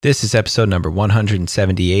This is episode number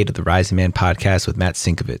 178 of the Rising Man podcast with Matt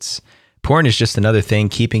Sinkovitz. Porn is just another thing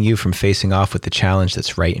keeping you from facing off with the challenge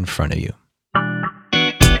that's right in front of you.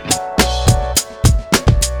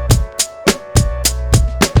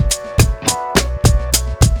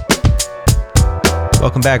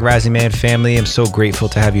 Welcome back, Rising Man family. I'm so grateful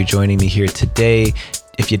to have you joining me here today.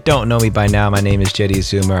 If you don't know me by now, my name is Jetty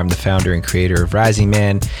Azuma. I'm the founder and creator of Rising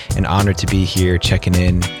Man, and honored to be here checking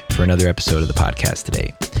in for another episode of the podcast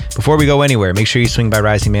today. Before we go anywhere, make sure you swing by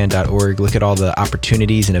risingman.org. Look at all the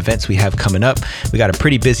opportunities and events we have coming up. We got a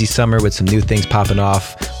pretty busy summer with some new things popping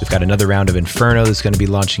off. We've got another round of Inferno that's going to be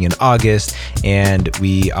launching in August, and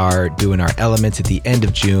we are doing our Elements at the end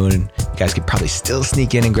of June. You guys could probably still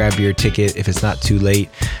sneak in and grab your ticket if it's not too late,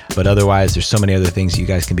 but otherwise there's so many other things you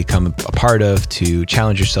guys can become a part of to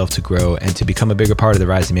challenge yourself to grow and to become a bigger part of the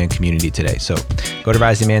Rising Man community today. So go to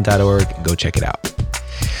risingman.org and go check it out.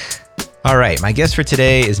 All right, my guest for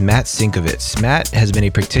today is Matt Sinkovitz. Matt has been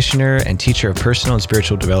a practitioner and teacher of personal and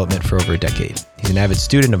spiritual development for over a decade. He's an avid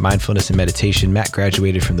student of mindfulness and meditation. Matt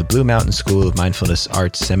graduated from the Blue Mountain School of Mindfulness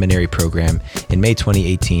Arts Seminary program in May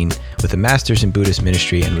 2018 with a master's in Buddhist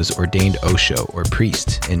ministry and was ordained Osho, or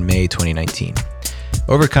priest, in May 2019.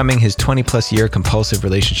 Overcoming his 20-plus year compulsive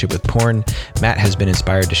relationship with porn, Matt has been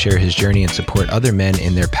inspired to share his journey and support other men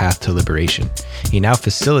in their path to liberation. He now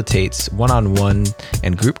facilitates one-on-one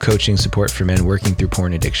and group coaching support for men working through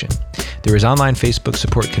porn addiction. Through his online Facebook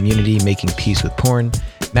support community, Making Peace with Porn,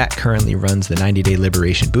 Matt currently runs the 90-day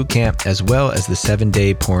Liberation Bootcamp as well as the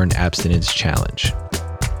 7-day Porn Abstinence Challenge.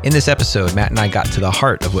 In this episode, Matt and I got to the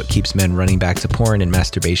heart of what keeps men running back to porn and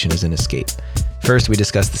masturbation as an escape. First, we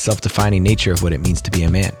discussed the self-defining nature of what it means to be a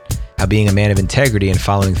man, how being a man of integrity and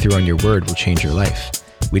following through on your word will change your life.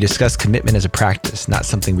 We discussed commitment as a practice, not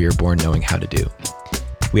something we were born knowing how to do.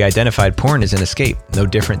 We identified porn as an escape, no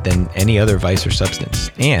different than any other vice or substance,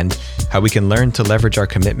 and how we can learn to leverage our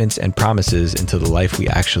commitments and promises into the life we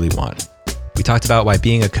actually want. We talked about why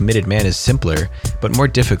being a committed man is simpler, but more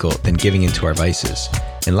difficult than giving into our vices.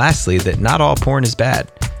 And lastly, that not all porn is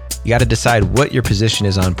bad. You got to decide what your position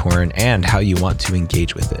is on porn and how you want to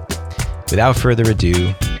engage with it. Without further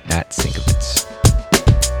ado, Matt Sinkovitz.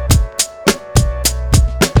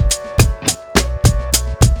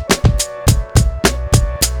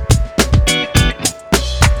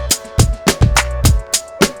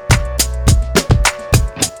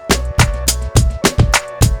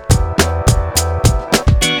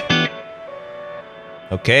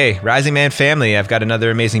 Okay, Rising Man family, I've got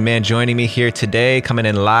another amazing man joining me here today, coming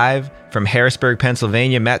in live from Harrisburg,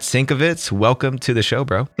 Pennsylvania, Matt Sinkovitz. Welcome to the show,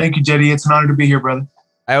 bro. Thank you, Jetty. It's an honor to be here, brother.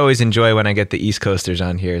 I always enjoy when I get the East Coasters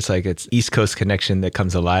on here. It's like it's East Coast connection that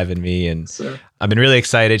comes alive in me. And I've been really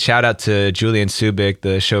excited. Shout out to Julian Subic,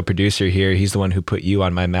 the show producer here. He's the one who put you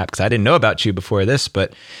on my map because I didn't know about you before this,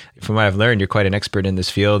 but from what I've learned, you're quite an expert in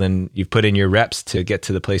this field and you've put in your reps to get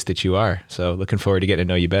to the place that you are. So looking forward to getting to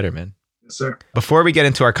know you better, man. Sir. Before we get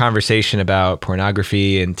into our conversation about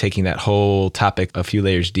pornography and taking that whole topic a few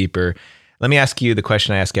layers deeper, let me ask you the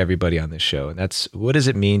question I ask everybody on this show. And that's, what does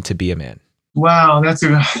it mean to be a man? Wow, that's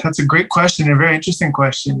a great question, a very interesting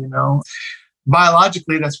question, you know.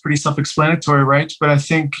 Biologically, that's pretty self-explanatory, right? But I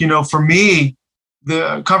think, you know, for me,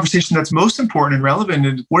 the conversation that's most important and relevant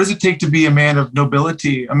is what does it take to be a man of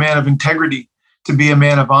nobility, a man of integrity, to be a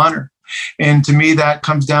man of honor? And to me, that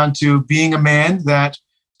comes down to being a man that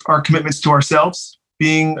our commitments to ourselves,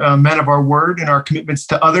 being men of our word and our commitments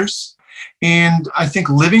to others. And I think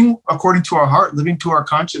living according to our heart, living to our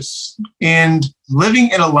conscience, and living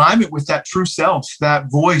in alignment with that true self, that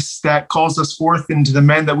voice that calls us forth into the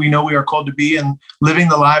men that we know we are called to be and living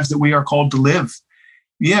the lives that we are called to live.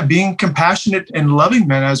 Yeah, being compassionate and loving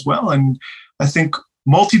men as well. And I think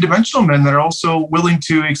multidimensional men that are also willing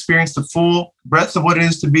to experience the full breadth of what it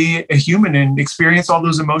is to be a human and experience all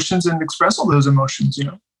those emotions and express all those emotions, you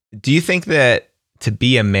know. Do you think that to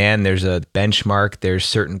be a man, there's a benchmark, there's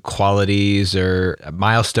certain qualities or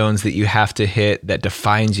milestones that you have to hit that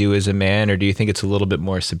defines you as a man? Or do you think it's a little bit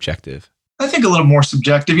more subjective? I think a little more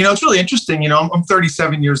subjective. You know, it's really interesting. You know, I'm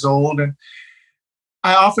 37 years old and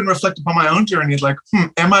I often reflect upon my own journey. Like,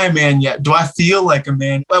 am I a man yet? Do I feel like a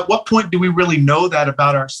man? At what point do we really know that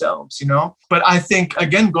about ourselves, you know? But I think,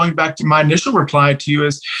 again, going back to my initial reply to you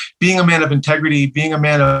is being a man of integrity, being a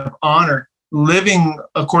man of honor, living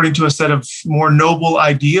according to a set of more noble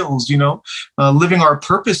ideals, you know, living our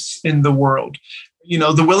purpose in the world, you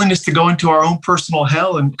know, the willingness to go into our own personal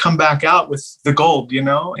hell and come back out with the gold, you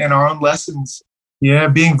know, and our own lessons. Yeah,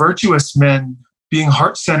 being virtuous men, being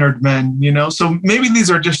heart-centered men, you know. So maybe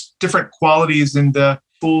these are just different qualities in the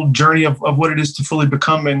full journey of what it is to fully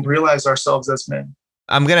become and realize ourselves as men.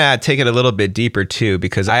 I'm going to take it a little bit deeper too,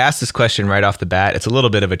 because I asked this question right off the bat. It's a little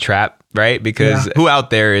bit of a trap, right? Because who out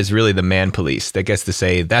there is really the man police that gets to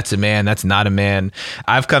say, that's a man, that's not a man?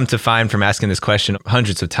 I've come to find from asking this question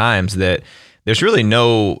hundreds of times that there's really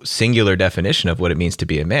no singular definition of what it means to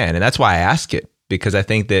be a man. And that's why I ask it, because I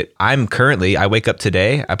think that I wake up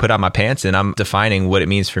today, I put on my pants, and I'm defining what it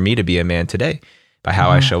means for me to be a man today. By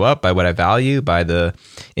how I show up, by what I value, by the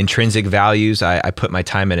intrinsic values I put my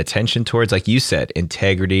time and attention towards. Like you said,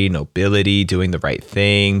 integrity, nobility, doing the right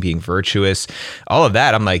thing, being virtuous, all of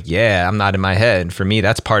that. I'm like, yeah, I'm not in my head. And for me,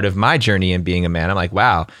 that's part of my journey in being a man. I'm like,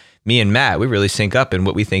 wow, me and Matt, we really sync up in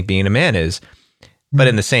what we think being a man is. But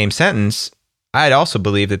in the same sentence, I'd also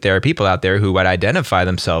believe that there are people out there who would identify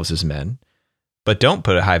themselves as men, but don't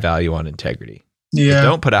put a high value on integrity. Yeah.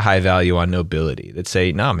 Don't put a high value on nobility, that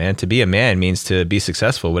say, no, man, to be a man means to be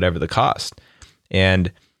successful, whatever the cost.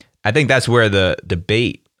 And I think that's where the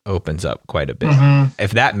debate opens up quite a bit.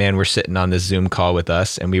 If that man were sitting on this Zoom call with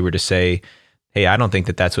us and we were to say, hey, I don't think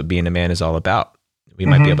that that's what being a man is all about, we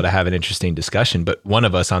might be able to have an interesting discussion, but one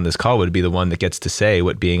of us on this call would be the one that gets to say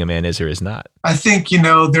what being a man is or is not. I think,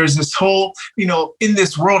 there's this whole, in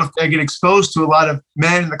this world, I get exposed to a lot of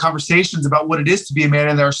men and the conversations about what it is to be a man.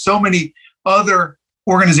 And there are so many other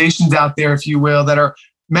organizations out there, if you will, that are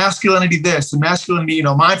masculinity this and masculinity,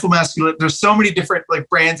 mindful masculinity. There's so many different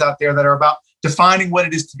brands out there that are about defining what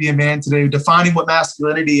it is to be a man today, defining what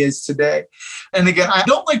masculinity is today. And again, I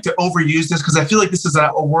don't like to overuse this because I feel like this is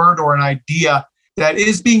a word or an idea that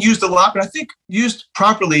is being used a lot, but I think used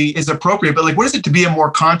properly is appropriate. But what is it to be a more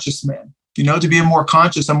conscious man? To be a more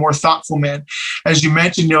conscious, a more thoughtful man. As you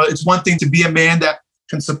mentioned, it's one thing to be a man that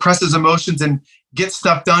can suppress his emotions and get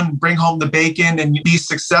stuff done, bring home the bacon, and be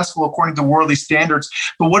successful according to worldly standards.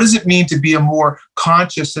 But what does it mean to be a more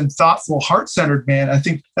conscious and thoughtful, heart-centered man? I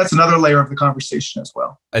think that's another layer of the conversation as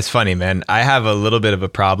well. It's funny, man. I have a little bit of a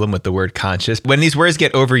problem with the word conscious. When these words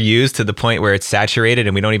get overused to the point where it's saturated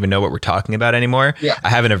and we don't even know what we're talking about anymore, I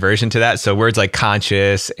have an aversion to that. So words like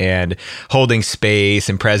conscious and holding space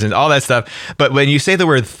and presence, all that stuff. But when you say the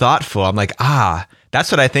word thoughtful, I'm like, that's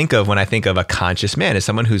what I think of when I think of a conscious man, is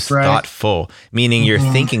someone who's thoughtful, meaning you're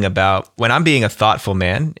thinking about, when I'm being a thoughtful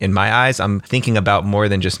man, in my eyes, I'm thinking about more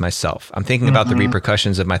than just myself. I'm thinking about the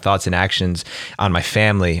repercussions of my thoughts and actions on my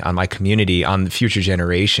family, on my community, on the future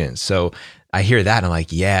generations. So I hear that and I'm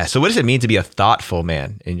like, yeah. So what does it mean to be a thoughtful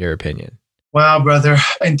man, in your opinion? Wow, brother.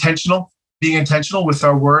 Being intentional with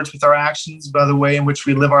our words, with our actions, by the way in which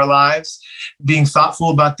we live our lives, being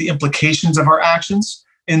thoughtful about the implications of our actions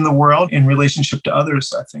in the world in relationship to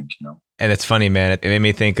others, I think, And it's funny, man. It made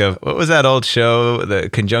me think of, what was that old show, the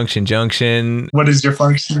Conjunction Junction? What is your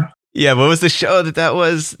function? Yeah, what was the show that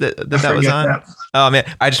was on? That. Oh man,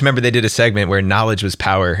 I just remember they did a segment where knowledge was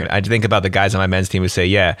power. I think about the guys on my men's team who say,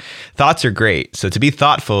 yeah, thoughts are great. So to be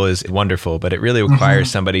thoughtful is wonderful, but it really requires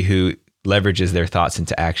somebody who leverages their thoughts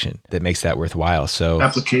into action that makes that worthwhile. So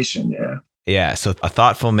application, yeah. Yeah, so a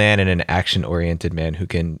thoughtful man and an action-oriented man who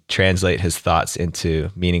can translate his thoughts into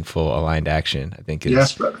meaningful, aligned action, I think is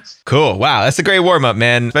yes, brother. Cool. Wow, that's a great warm-up,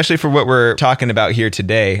 man, especially for what we're talking about here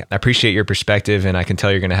today. I appreciate your perspective, and I can tell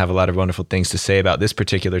you're going to have a lot of wonderful things to say about this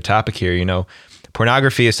particular topic here.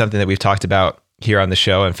 Pornography is something that we've talked about here on the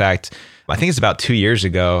show. In fact, I think it's about 2 years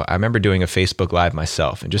ago, I remember doing a Facebook Live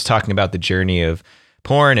myself and just talking about the journey of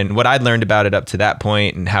porn and what I'd learned about it up to that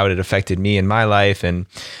point and how it had affected me in my life, and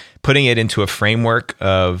putting it into a framework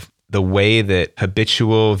of the way that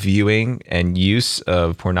habitual viewing and use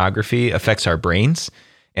of pornography affects our brains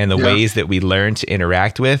and the ways that we learn to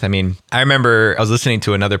interact with. I mean, I remember I was listening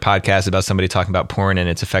to another podcast about somebody talking about porn and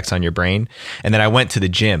its effects on your brain. And then I went to the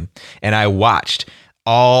gym and I watched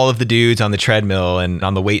all of the dudes on the treadmill and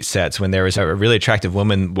on the weight sets when there was a really attractive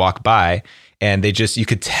woman walk by, and you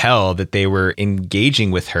could tell that they were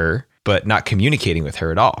engaging with her, but not communicating with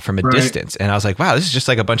her at all from a distance. And I was like, wow, this is just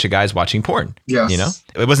like a bunch of guys watching porn. Yes.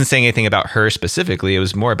 It wasn't saying anything about her specifically. It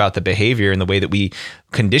was more about the behavior and the way that we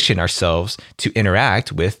condition ourselves to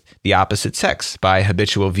interact with the opposite sex by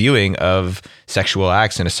habitual viewing of sexual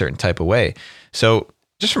acts in a certain type of way. So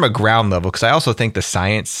just from a ground level, because I also think the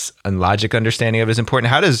science and logic understanding of it is important.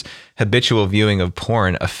 How does habitual viewing of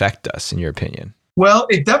porn affect us, in your opinion? Well,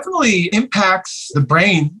 it definitely impacts the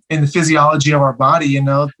brain and the physiology of our body.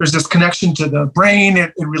 There's this connection to the brain.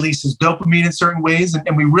 It releases dopamine in certain ways.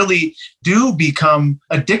 And we really do become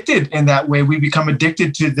addicted in that way. We become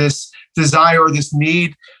addicted to this desire or this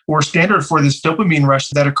need or standard for this dopamine rush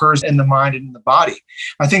that occurs in the mind and in the body.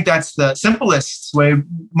 I think that's the simplest way,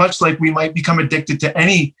 much like we might become addicted to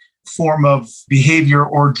any form of behavior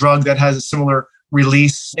or drug that has a similar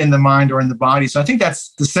release in the mind or in the body. So I think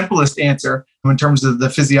that's the simplest answer in terms of the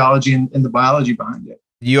physiology and the biology behind it.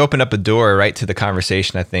 You open up a door right to the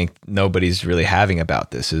conversation I think nobody's really having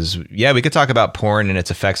about this is, we could talk about porn and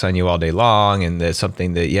its effects on you all day long. And that's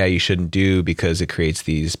something that, you shouldn't do because it creates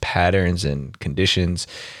these patterns and conditions.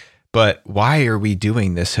 But why are we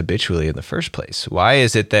doing this habitually in the first place? Why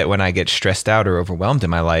is it that when I get stressed out or overwhelmed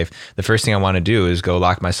in my life, the first thing I want to do is go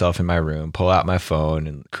lock myself in my room, pull out my phone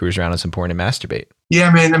and cruise around on some porn and masturbate?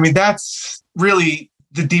 Yeah, man. I mean, that's really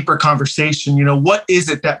the deeper conversation. What is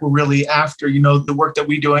it that we're really after? The work that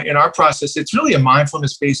we do in our process, it's really a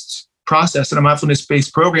mindfulness-based process and a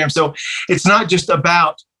mindfulness-based program. So it's not just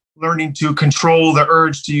about learning to control the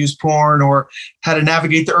urge to use porn or how to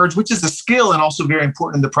navigate the urge, which is a skill and also very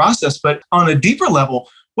important in the process. But on a deeper level,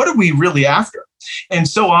 what are we really after? And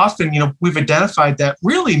so often, we've identified that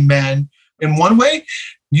really men, in one way,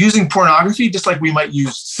 using pornography, just like we might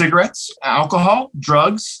use cigarettes, alcohol,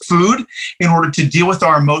 drugs, food, in order to deal with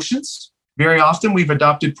our emotions. Very often, we've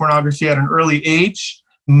adopted pornography at an early age.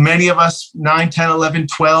 Many of us, 9, 10, 11,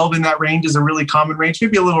 12, in that range is a really common range,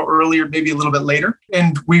 maybe a little earlier, maybe a little bit later.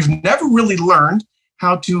 And we've never really learned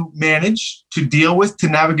how to manage, to deal with, to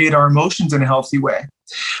navigate our emotions in a healthy way.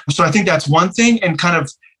 So I think that's one thing. And kind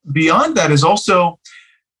of beyond that is also,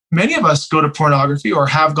 many of us go to pornography or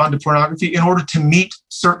have gone to pornography in order to meet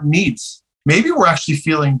certain needs. Maybe we're actually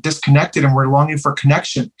feeling disconnected and we're longing for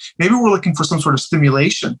connection. Maybe we're looking for some sort of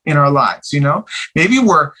stimulation in our lives, Maybe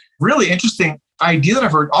we're really interesting idea that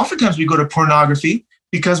I've heard. Oftentimes we go to pornography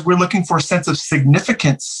because we're looking for a sense of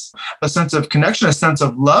significance, a sense of connection, a sense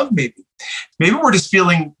of love, maybe. Maybe we're just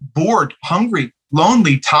feeling bored, hungry,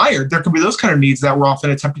 lonely, tired. There can be those kind of needs that we're often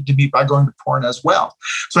attempting to meet by going to porn as well.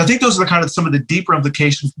 So I think those are the kind of some of the deeper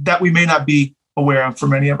implications that we may not be aware of for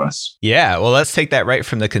many of us. Yeah. Well, let's take that right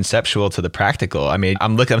from the conceptual to the practical. I mean,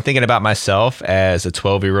 I'm thinking about myself as a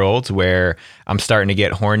 12-year-old where I'm starting to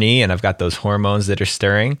get horny and I've got those hormones that are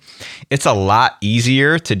stirring. It's a lot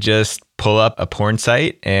easier to just pull up a porn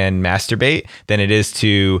site and masturbate than it is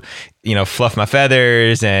to, fluff my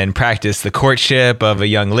feathers and practice the courtship of a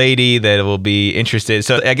young lady that will be interested.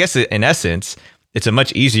 So I guess in essence, it's a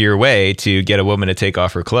much easier way to get a woman to take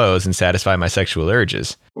off her clothes and satisfy my sexual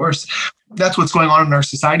urges. Of course. That's what's going on in our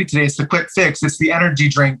society today. It's the quick fix. It's the energy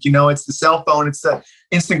drink. It's the cell phone. It's the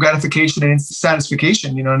instant gratification and instant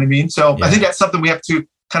satisfaction. You know what I mean? So I think that's something we have to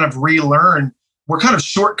kind of relearn. We're kind of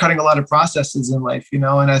shortcutting a lot of processes in life, and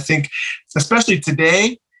I think especially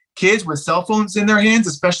today, kids with cell phones in their hands,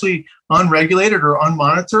 especially unregulated or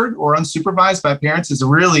unmonitored or unsupervised by parents, is a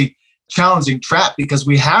really challenging trap because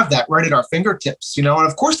we have that right at our fingertips, and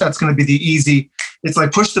of course that's going to be the easy, it's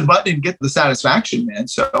like push the button and get the satisfaction, man.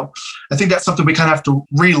 So I think that's something we kind of have to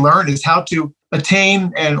relearn is how to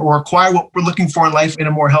attain or acquire what we're looking for in life in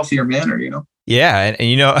a more healthier manner, Yeah.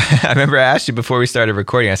 And I remember I asked you before we started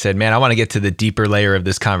recording, I said, man, I want to get to the deeper layer of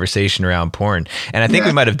this conversation around porn. And I think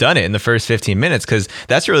we might have done it in the first 15 minutes because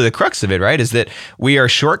that's really the crux of it, right? Is that we are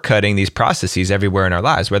shortcutting these processes everywhere in our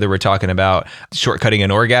lives, whether we're talking about shortcutting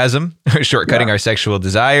an orgasm, shortcutting our sexual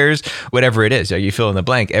desires, whatever it is. You fill in the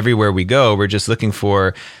blank. Everywhere we go, we're just looking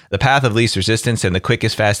for the path of least resistance and the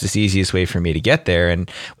quickest, fastest, easiest way for me to get there. And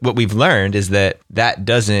what we've learned is that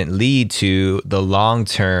doesn't lead to the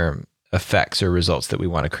long-term effects or results that we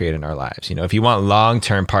want to create in our lives. If you want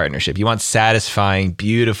long-term partnership, you want satisfying,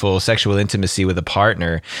 beautiful sexual intimacy with a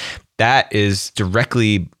partner, that is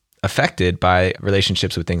directly affected by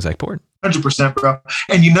relationships with things like porn. 100%, bro.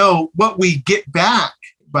 And what we get back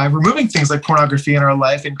by removing things like pornography in our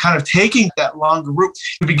life and kind of taking that longer route,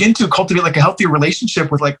 we begin to cultivate like a healthier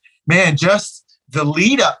relationship with just the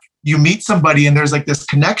lead up. You meet somebody and there's like this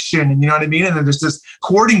connection and you know what I mean? And then there's this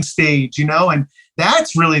courting stage, and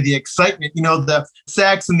that's really the excitement, the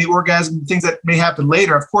sex and the orgasm, things that may happen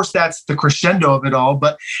later. Of course, that's the crescendo of it all,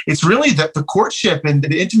 but it's really the courtship and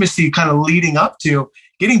the intimacy kind of leading up to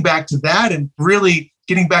getting back to that and really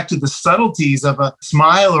getting back to the subtleties of a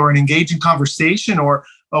smile or an engaging conversation or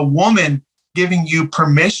a woman giving you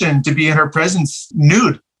permission to be in her presence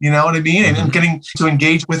nude. You know what I mean? And getting to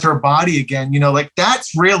engage with her body again,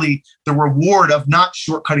 that's really the reward of not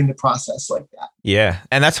shortcutting the process like that. Yeah.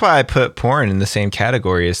 And that's why I put porn in the same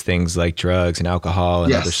category as things like drugs and alcohol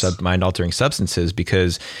and other mind-altering substances,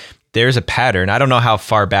 because there's a pattern. I don't know how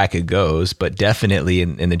far back it goes, but definitely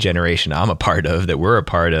in the generation I'm a part of, that we're a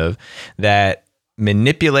part of, that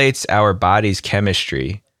manipulates our body's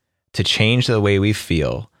chemistry to change the way we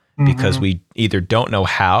feel because we either don't know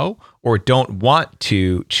how or don't want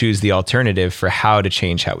to choose the alternative for how to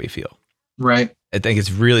change how we feel. Right. I think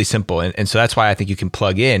it's really simple. And so that's why I think you can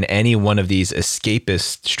plug in any one of these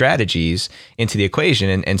escapist strategies into the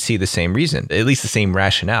equation and see the same reason, at least the same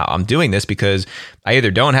rationale. I'm doing this because I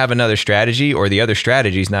either don't have another strategy or the other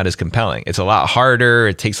strategy is not as compelling. It's a lot harder.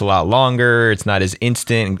 It takes a lot longer. It's not as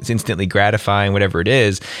instant. It's instantly gratifying, whatever it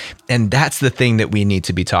is. And that's the thing that we need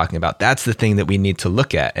to be talking about. That's the thing that we need to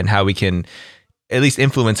look at and how we can at least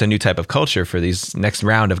influence a new type of culture for these next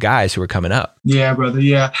round of guys who are coming up. Yeah, brother.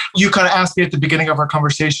 Yeah. You kind of asked me at the beginning of our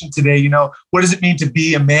conversation today, what does it mean to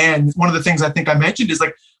be a man? One of the things I think I mentioned is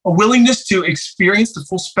like a willingness to experience the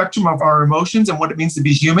full spectrum of our emotions and what it means to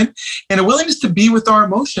be human, and a willingness to be with our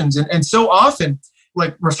emotions. And so often,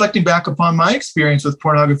 like reflecting back upon my experience with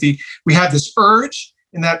pornography, we have this urge,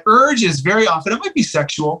 and that urge is very often, it might be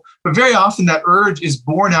sexual, but very often that urge is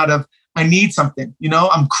born out of, I need something,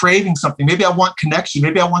 I'm craving something. Maybe I want connection.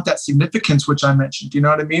 Maybe I want that significance, which I mentioned, you know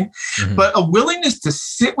what I mean? Mm-hmm. But a willingness to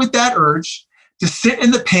sit with that urge, to sit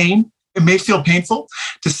in the pain, it may feel painful,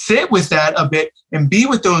 to sit with that a bit and be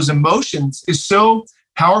with those emotions is so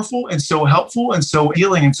powerful and so helpful and so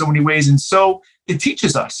healing in so many ways. And so it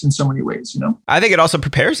teaches us in so many ways, I think it also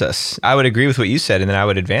prepares us. I would agree with what you said, and then I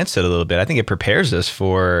would advance it a little bit. I think it prepares us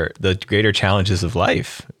for the greater challenges of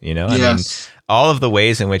life, Yes. I mean, all of the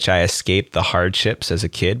ways in which I escaped the hardships as a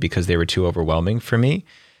kid because they were too overwhelming for me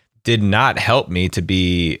did not help me to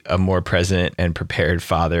be a more present and prepared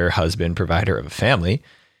father, husband, provider of a family.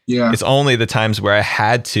 Yeah. It's only the times where I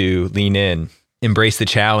had to lean in, embrace the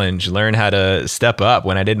challenge, learn how to step up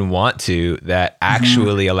when I didn't want to, that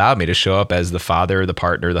actually allowed me to show up as the father, the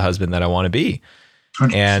partner, the husband that I want to be.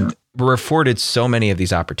 100%. And we're afforded so many of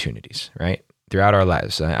these opportunities, right? Throughout our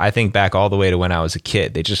lives. I think back all the way to when I was a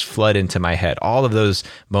kid. They just flood into my head. All of those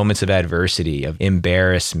moments of adversity, of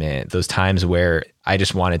embarrassment, those times where I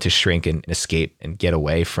just wanted to shrink and escape and get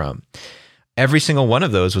away from. Every single one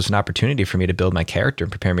of those was an opportunity for me to build my character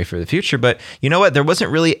and prepare me for the future. But you know what? There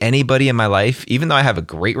wasn't really anybody in my life, even though I have a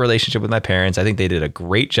great relationship with my parents. I think they did a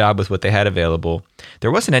great job with what they had available.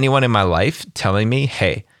 There wasn't anyone in my life telling me,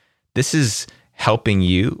 hey, this is helping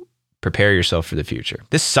you prepare yourself for the future.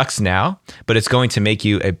 This sucks now, but it's going to make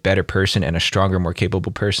you a better person and a stronger, more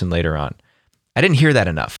capable person later on. I didn't hear that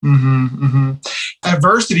enough.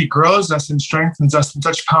 Adversity grows us and strengthens us in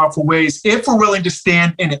such powerful ways if we're willing to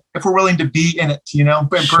stand in it, if we're willing to be in it, and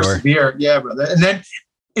persevere. Yeah, brother. And then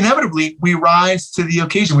inevitably we rise to the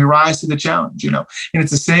occasion, we rise to the challenge, and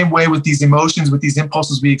it's the same way with these emotions, with these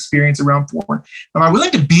impulses we experience around porn. Am I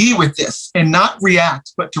willing to be with this and not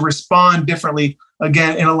react, but to respond differently,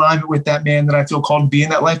 again, in alignment with that man that I feel called to be in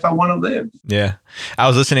that life I want to live? Yeah. I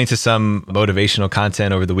was listening to some motivational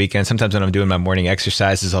content over the weekend. Sometimes when I'm doing my morning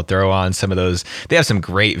exercises, I'll throw on some of those. They have some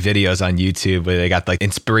great videos on YouTube where they got like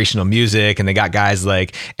inspirational music, and they got guys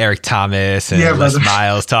like Eric Thomas and Les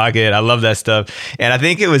Miles talking. I love that stuff. And I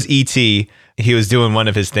think it was E.T. He was doing one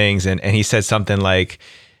of his things, and he said something like,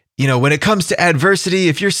 when it comes to adversity,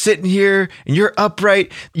 if you're sitting here and you're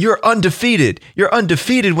upright, you're undefeated. You're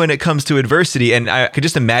undefeated when it comes to adversity. And I could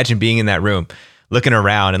just imagine being in that room, looking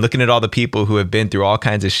around and looking at all the people who have been through all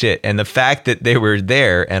kinds of shit. And the fact that they were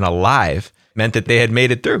there and alive meant that they had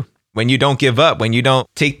made it through. When you don't give up, when you don't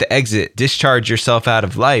take the exit, discharge yourself out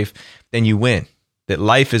of life, then you win. That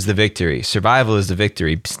life is the victory, survival is the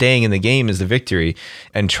victory, staying in the game is the victory,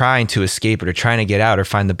 and trying to escape it or trying to get out or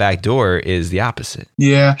find the back door is the opposite.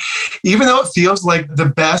 Yeah. Even though it feels like the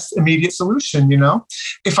best immediate solution,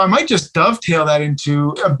 if I might just dovetail that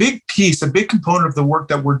into a big piece, a big component of the work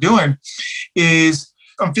that we're doing is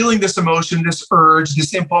I'm feeling this emotion, this urge,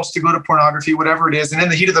 this impulse to go to pornography, whatever it is. And in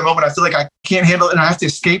the heat of the moment, I feel like I can't handle it and I have to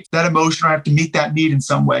escape that emotion. I have to meet that need in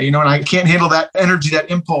some way, and I can't handle that energy,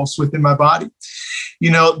 that impulse within my body.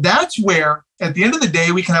 That's where at the end of the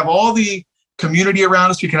day, we can have all the community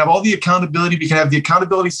around us. We can have all the accountability. We can have the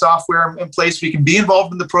accountability software in place. We can be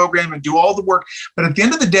involved in the program and do all the work. But at the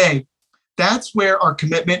end of the day, that's where our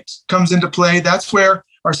commitment comes into play. That's where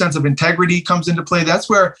our sense of integrity comes into play. That's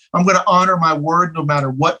where I'm going to honor my word no matter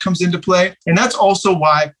what comes into play. And that's also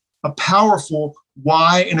why a powerful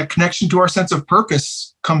why and a connection to our sense of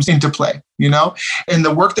purpose comes into play, And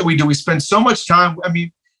the work that we do, we spend so much time.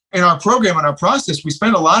 In our program, in our process, we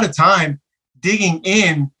spend a lot of time digging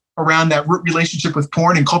in around that root relationship with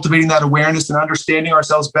porn and cultivating that awareness and understanding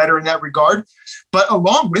ourselves better in that regard. But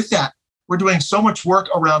along with that, we're doing so much work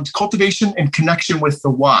around cultivation and connection with the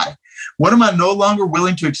why. What am I no longer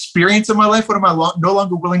willing to experience in my life? What am I no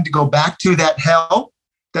longer willing to go back to, that hell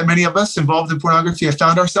that many of us involved in pornography have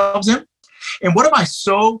found ourselves in? And what am I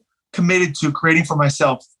so committed to creating for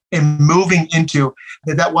myself and moving into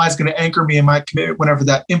that why is going to anchor me in my commitment whenever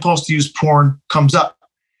that impulse to use porn comes up?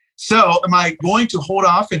 So am I going to hold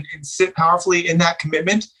off and sit powerfully in that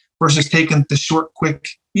commitment versus taking the short, quick,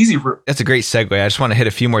 easy route? That's a great segue. I just want to hit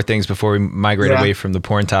a few more things before we migrate away from the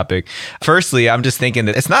porn topic. Firstly, I'm just thinking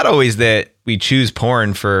that it's not always that we choose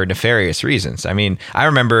porn for nefarious reasons. I mean, I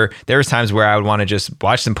remember there was times where I would want to just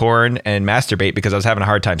watch some porn and masturbate because I was having a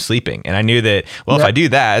hard time sleeping. And I knew that, well, if I do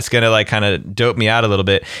that, it's going to like kind of dope me out a little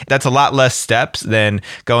bit. That's a lot less steps than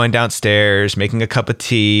going downstairs, making a cup of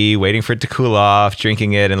tea, waiting for it to cool off,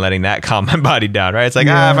 drinking it, and letting that calm my body down, right? It's like,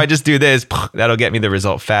 if I just do this, that'll get me the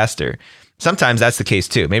result faster. Sometimes that's the case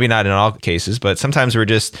too. Maybe not in all cases, but sometimes we're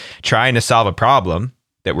just trying to solve a problem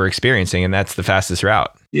that we're experiencing, and that's the fastest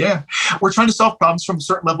route. Yeah. We're trying to solve problems from a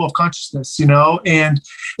certain level of consciousness, and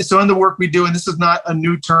so in the work we do, and this is not a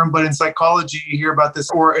new term, but in psychology, you hear about this,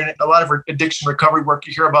 or in a lot of addiction recovery work,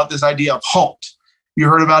 you hear about this idea of HALT. You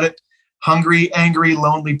heard about it? Hungry, angry,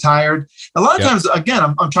 lonely, tired. A lot of times,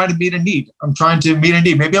 again, I'm trying to meet a need.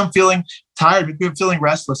 Maybe I'm feeling tired. Maybe I'm feeling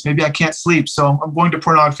restless. Maybe I can't sleep. So I'm going to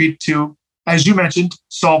pornography to, as you mentioned,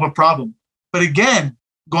 solve a problem. But again,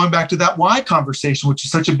 going back to that why conversation, which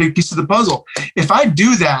is such a big piece of the puzzle. If I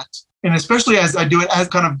do that, and especially as I do it as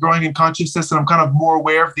kind of growing in consciousness and I'm kind of more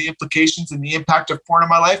aware of the implications and the impact of porn in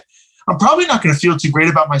my life, I'm probably not going to feel too great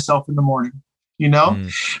about myself in the morning.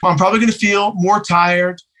 I'm probably going to feel more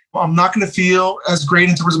tired. I'm not going to feel as great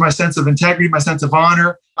in terms of my sense of integrity, my sense of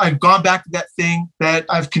honor. I've gone back to that thing that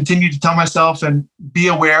I've continued to tell myself and be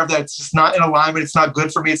aware that it's just not in alignment. It's not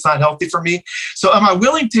good for me. It's not healthy for me. So am I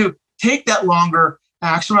willing to take that longer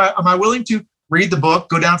action? Am I willing to read the book,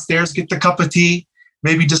 go downstairs, get the cup of tea,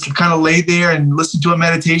 maybe just kind of lay there and listen to a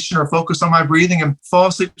meditation or focus on my breathing and fall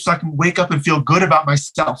asleep so I can wake up and feel good about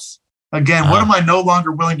myself? Again, what am I no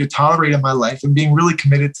longer willing to tolerate in my life, and being really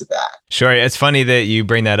committed to that? Sure. It's funny that you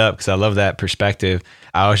bring that up because I love that perspective.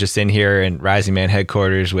 I was just in here in Rising Man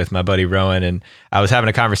headquarters with my buddy Rowan, and I was having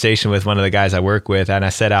a conversation with one of the guys I work with, and I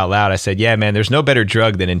said out loud, I said, yeah, man, there's no better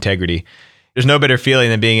drug than integrity. There's no better feeling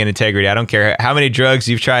than being in integrity. I don't care how many drugs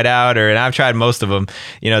you've tried out, and I've tried most of them.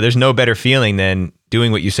 There's no better feeling than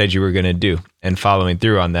doing what you said you were going to do and following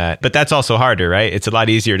through on that. But that's also harder, right? It's a lot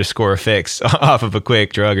easier to score a fix off of a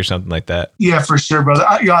quick drug or something like that. Yeah, for sure, brother.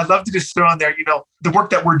 I'd love to just throw on there, the work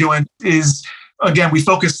that we're doing is, again, we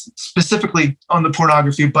focus specifically on the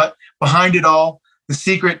pornography, but behind it all, the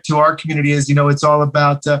secret to our community is, it's all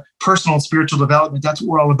about personal and spiritual development. That's what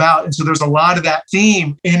we're all about. And so there's a lot of that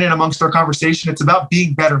theme in and amongst our conversation. It's about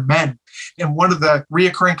being better men. And one of the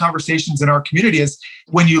reoccurring conversations in our community is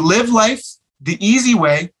when you live life the easy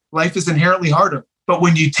way, life is inherently harder. But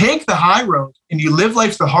when you take the high road and you live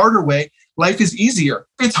life the harder way, life is easier.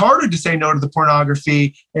 It's harder to say no to the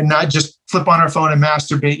pornography and not just flip on our phone and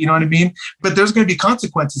masturbate. You know what I mean? But there's going to be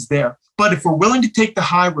consequences there. But if we're willing to take the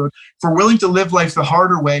high road, if we're willing to live life the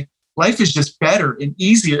harder way, life is just better and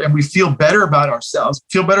easier, and we feel better about ourselves,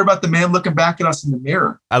 feel better about the man looking back at us in the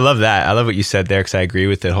mirror. I love that. I love what you said there because I agree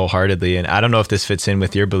with it wholeheartedly. And I don't know if this fits in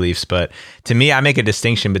with your beliefs, but to me, I make a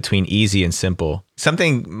distinction between easy and simple.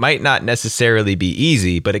 Something might not necessarily be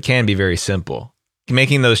easy, but it can be very simple.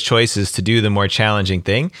 Making those choices to do the more challenging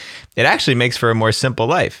thing, it actually makes for a more simple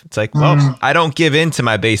life. It's like, well, I don't give in to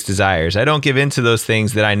my base desires. I don't give in to those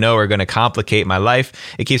things that I know are going to complicate my life.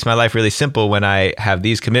 It keeps my life really simple when I have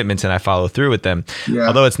these commitments and I follow through with them. Yeah.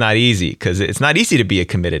 Although it's not easy, because it's not easy to be a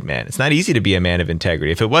committed man. It's not easy to be a man of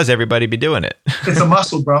integrity. If it was, everybody'd be doing it. It's a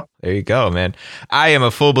muscle, bro. There you go, man. I am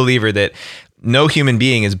a full believer that no human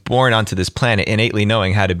being is born onto this planet innately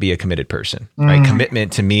knowing how to be a committed person, right?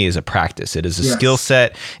 Commitment to me is a practice. It is a skill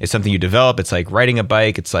set. It's something you develop. It's like riding a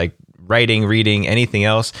bike. It's like writing, reading, anything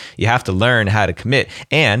else. You have to learn how to commit.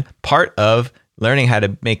 And part of learning how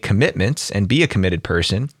to make commitments and be a committed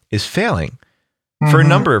person is failing for a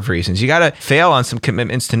number of reasons. You got to fail on some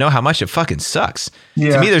commitments to know how much it fucking sucks.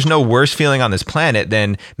 Yeah. To me, there's no worse feeling on this planet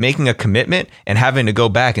than making a commitment and having to go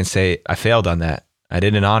back and say, I failed on that. I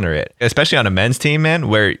didn't honor it, especially on a men's team, man,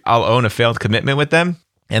 where I'll own a failed commitment with them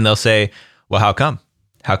and they'll say, well, how come?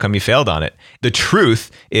 How come you failed on it? The truth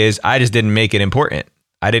is I just didn't make it important.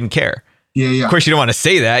 I didn't care. Yeah. Of course, you don't want to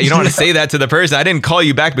say that. You don't want to say that to the person. I didn't call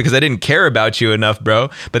you back because I didn't care about you enough, bro.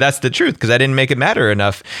 But that's the truth because I didn't make it matter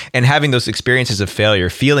enough. And having those experiences of failure,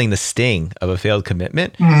 feeling the sting of a failed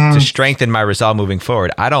commitment to strengthen my resolve moving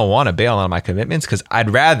forward. I don't want to bail on my commitments because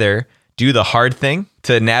I'd rather do the hard thing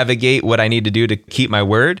to navigate what I need to do to keep my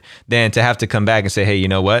word than to have to come back and say, hey, you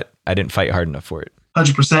know what? I didn't fight hard enough for it.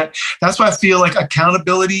 100%. That's why I feel like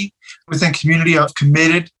accountability within community of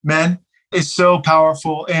committed men is so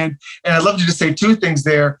powerful. And I'd love to just say two things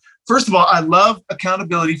there. First of all, I love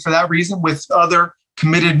accountability for that reason with other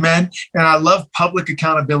committed men. And I love public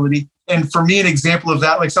accountability. And for me, an example of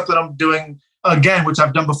that, like something I'm doing again, which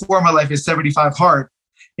I've done before in my life, is 75 hard.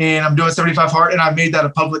 And I'm doing 75 hard, and I made that a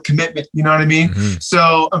public commitment. You know what I mean? Mm-hmm.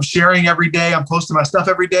 So I'm sharing every day. I'm posting my stuff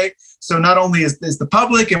every day. So not only is the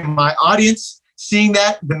public and my audience seeing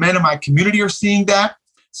that, the men in my community are seeing that.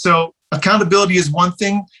 So accountability is one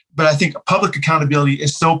thing, but I think public accountability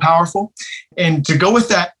is so powerful. And to go with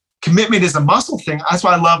that, commitment is a muscle thing. That's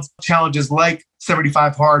why I love challenges like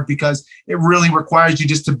 75 hard, because it really requires you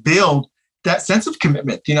just to build that sense of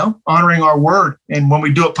commitment, honoring our word. And when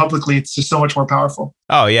we do it publicly, it's just so much more powerful.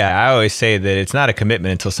 Oh, yeah. I always say that it's not a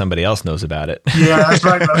commitment until somebody else knows about it. Yeah, that's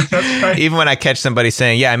right. That's right. Even when I catch somebody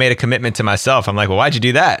saying, yeah, I made a commitment to myself, I'm like, well, why'd you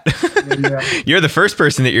do that? Yeah. You're the first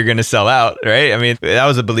person that you're going to sell out, right? I mean, that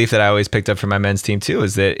was a belief that I always picked up from my men's team too,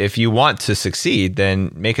 is that if you want to succeed,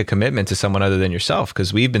 then make a commitment to someone other than yourself,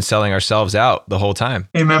 because we've been selling ourselves out the whole time.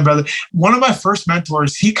 Amen, brother. One of my first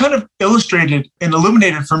mentors, he kind of illustrated and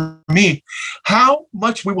illuminated for me how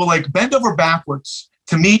much we will bend over backwards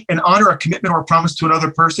to meet and honor a commitment or a promise to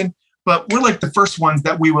another person. But we're like the first ones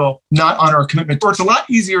that we will not honor a commitment. Or it's a lot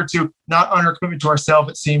easier to not honor a commitment to ourselves,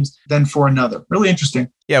 it seems, than for another. Really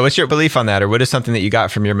interesting. Yeah. What's your belief on that? Or what is something that you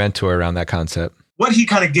got from your mentor around that concept? What he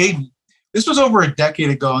kind of gave me. This was over a decade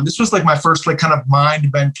ago. And this was my first kind of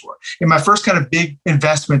mind mentor and my first kind of big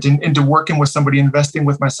investment into working with somebody, investing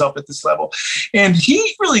with myself at this level. And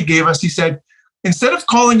he really gave us, he said, instead of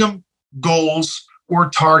calling them goals or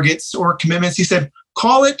targets or commitments, he said,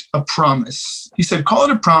 call it a promise. He said, call it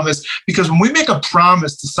a promise, because when we make a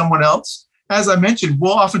promise to someone else, as I mentioned,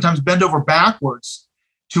 we'll oftentimes bend over backwards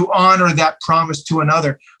to honor that promise to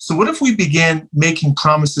another. So what if we began making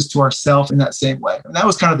promises to ourselves in that same way? And that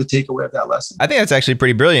was kind of the takeaway of that lesson. I think that's actually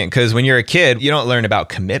pretty brilliant, because when you're a kid, you don't learn about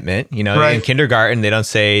commitment. Right. In kindergarten, they don't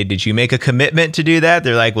say, did you make a commitment to do that?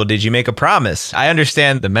 They're like, well, did you make a promise? I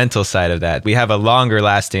understand the mental side of that. We have a longer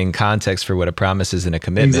lasting context for what a promise is and a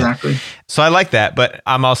commitment. Exactly. So I like that, but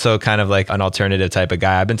I'm also kind of like an alternative type of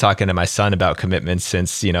guy. I've been talking to my son about commitments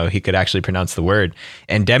since, he could actually pronounce the word,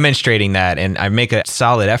 and demonstrating that. And I make a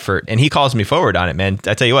solid effort, and he calls me forward on it, man.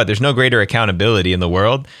 I tell you what, there's no greater accountability in the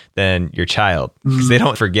world than your child, because they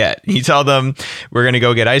don't forget. You tell them we're going to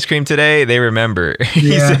go get ice cream today, they remember.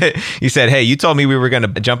 Yeah. he said, hey, you told me we were going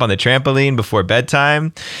to jump on the trampoline before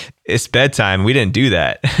bedtime. It's bedtime. We didn't do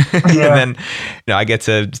that. Yeah. And then I get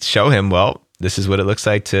to show him, well, this is what it looks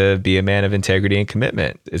like to be a man of integrity and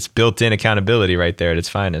commitment. It's built-in accountability right there at its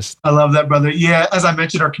finest. I love that, brother. Yeah, as I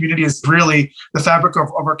mentioned, our community is really, the fabric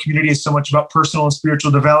of our community is so much about personal and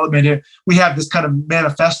spiritual development. And we have this kind of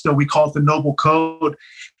manifesto, we call it the Noble Code,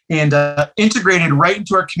 and integrated right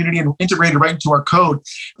into our community and integrated right into our code,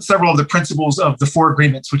 several of the principles of the 4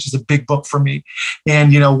 agreements, which is a big book for me.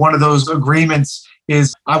 And, one of those agreements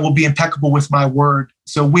is I will be impeccable with my word.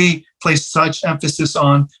 So we place such emphasis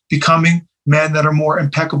on becoming men that are more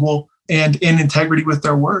impeccable and in integrity with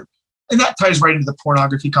their word. And that ties right into the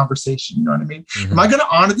pornography conversation. You know what I mean? Mm-hmm. Am I going to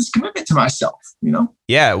honor this commitment to myself?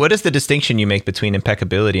 Yeah. What is the distinction you make between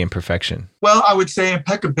impeccability and perfection? Well, I would say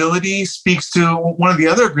impeccability speaks to one of the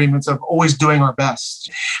other agreements of always doing our best.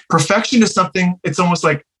 Perfection is something, it's almost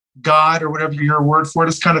like God, or whatever your word for it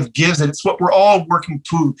is, kind of gives it. It's what we're all working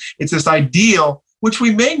to. It's this ideal, which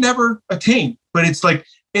we may never attain, but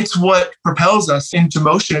it's what propels us into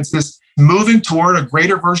motion. It's this moving toward a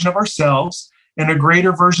greater version of ourselves and a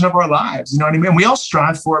greater version of our lives. You know what I mean? We all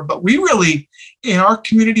strive for it, but we really, in our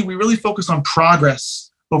community, we really focus on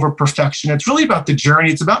progress over perfection. It's really about the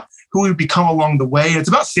journey. It's about who we become along the way. It's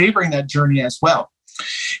about savoring that journey as well.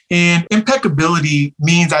 And impeccability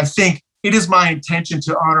means, I think, it is my intention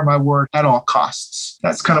to honor my word at all costs.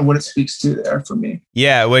 That's kind of what it speaks to there for me.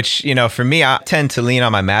 Yeah, which, for me, I tend to lean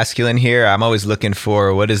on my masculine here. I'm always looking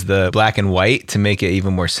for what is the black and white to make it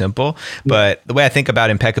even more simple. Yeah. But the way I think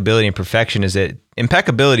about impeccability and perfection is that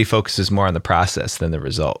impeccability focuses more on the process than the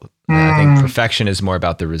result. I think perfection is more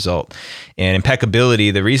about the result. And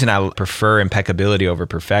impeccability, the reason I prefer impeccability over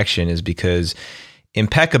perfection is because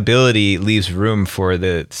impeccability leaves room for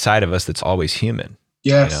the side of us that's always human.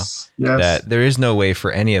 Yes. Yes. That there is no way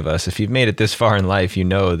for any of us. If you've made it this far in life, you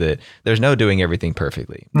know that there's no doing everything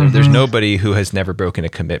perfectly. There's nobody who has never broken a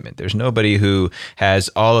commitment. There's nobody who has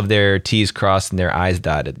all of their T's crossed and their I's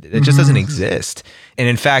dotted. It just doesn't exist. And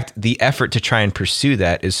in fact, the effort to try and pursue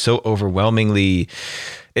that is so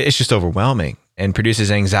it's just overwhelming and produces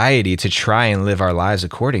anxiety to try and live our lives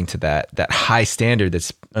according to that high standard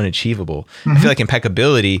that's unachievable. I feel like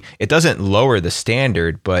impeccability, it doesn't lower the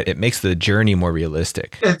standard, but it makes the journey more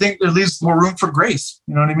realistic. I think it leaves more room for grace.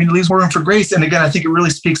 You know what I mean? It leaves more room for grace. And again, I think it really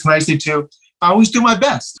speaks nicely to, I always do my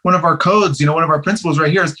best. One of our codes, one of our principles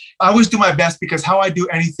right here is I always do my best, because how I do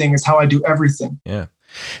anything is how I do everything. Yeah.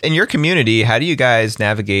 In your community, how do you guys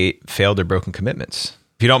navigate failed or broken commitments?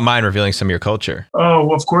 If you don't mind revealing some of your culture. Oh,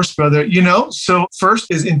 well, of course, brother. So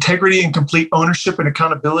first is integrity and complete ownership and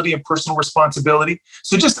accountability and personal responsibility.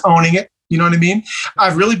 So just owning it, you know what I mean?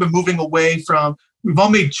 I've really been moving away from, we've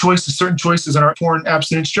all made certain choices on our porn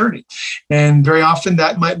abstinence journey. And very often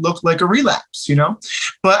that might look like a relapse,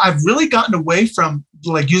 but I've really gotten away from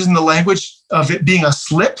like using the language of it being a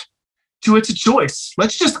slip to it's a choice.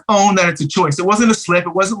 Let's just own that it's a choice. It wasn't a slip.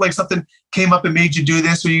 It wasn't like something came up and made you do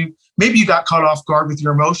this, or maybe you got caught off guard with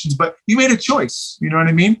your emotions, but you made a choice. You know what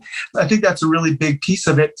I mean? I think that's a really big piece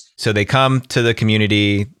of it. So they come to the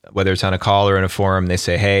community, whether it's on a call or in a forum, they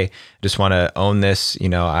say, hey, I just want to own this.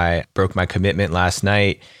 I broke my commitment last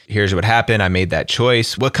night. Here's what happened. I made that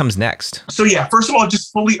choice. What comes next? So yeah, first of all,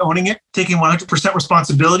 just fully owning it, taking 100%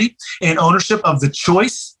 responsibility and ownership of the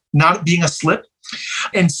choice, not being a slip.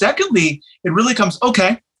 And secondly, it really comes,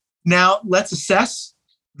 okay, now let's assess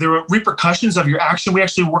the repercussions of your action. We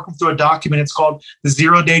actually work through a document. It's called the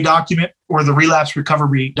 0-day document, or the relapse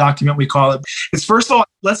recovery document, we call it. It's first of all,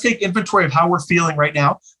 let's take inventory of how we're feeling right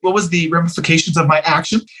now. What was the ramifications of my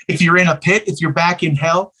action? If you're in a pit, if you're back in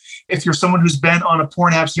hell, if you're someone who's been on a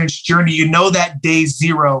porn abstinence journey, that day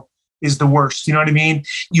 0 is the worst. You know what I mean?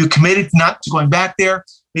 You committed not to going back there.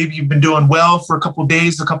 Maybe you've been doing well for a couple of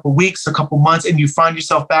days, a couple of weeks, a couple of months, and you find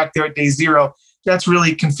yourself back there at day 0. That's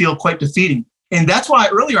really can feel quite defeating. And that's why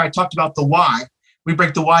earlier I talked about the why. We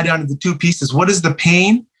break the why down into 2 pieces. What is the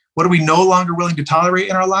pain? What are we no longer willing to tolerate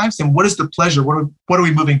in our lives? And what is the pleasure? What are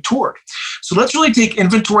we moving toward? So let's really take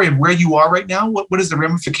inventory of where you are right now. What is the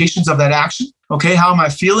ramifications of that action? Okay, how am I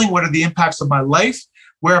feeling? What are the impacts of my life?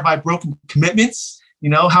 Where have I broken commitments?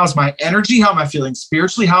 How's my energy? How am I feeling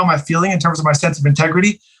spiritually? How am I feeling in terms of my sense of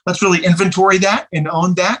integrity? Let's really inventory that and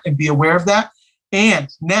own that and be aware of that. And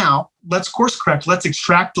now let's course correct. Let's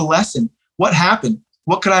extract the lesson. What happened?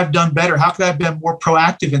 What could I have done better? How could I have been more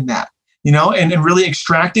proactive in that? And really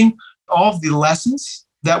extracting all of the lessons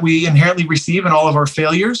that we inherently receive in all of our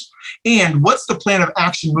failures. And what's the plan of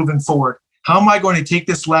action moving forward? How am I going to take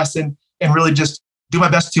this lesson and really just do my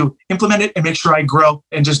best to implement it and make sure I grow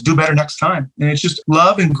and just do better next time? And it's just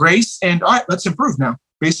love and grace. And all right, let's improve now,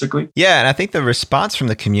 basically. Yeah. And I think the response from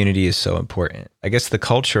the community is so important. I guess the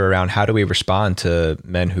culture around how do we respond to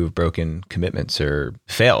men who've broken commitments or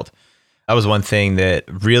failed? That was one thing that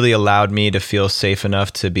really allowed me to feel safe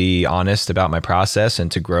enough to be honest about my process and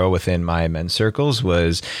to grow within my men's circles,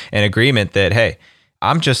 was an agreement that, hey,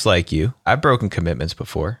 I'm just like you. I've broken commitments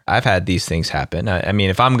before. I've had these things happen. I mean,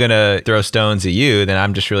 if I'm going to throw stones at you, then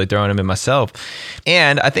I'm just really throwing them at myself.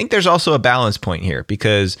 And I think there's also a balance point here,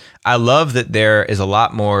 because I love that there is a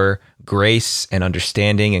lot more grace and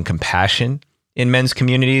understanding and compassion in men's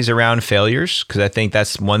communities around failures, because I think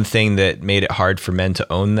that's one thing that made it hard for men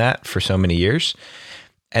to own that for so many years.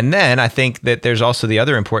 And then I think that there's also the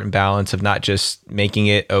other important balance of not just making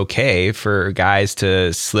it okay for guys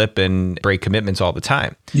to slip and break commitments all the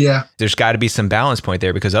time. Yeah. There's got to be some balance point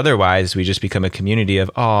there, because otherwise we just become a community of,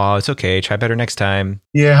 oh, it's okay, try better next time.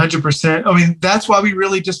 Yeah, 100%. I mean, that's why we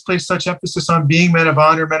really just place such emphasis on being men of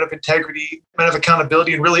honor, men of integrity, men of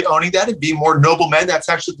accountability, and really owning that and being more noble men. That's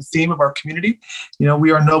actually the theme of our community.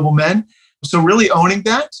 We are noble men. So really owning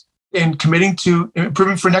that and committing to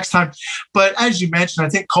improving for next time. But as you mentioned, I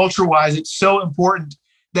think culture-wise, it's so important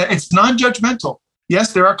that it's non-judgmental.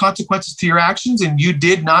 Yes, there are consequences to your actions, and you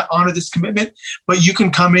did not honor this commitment, but you can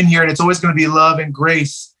come in here and it's always going to be love and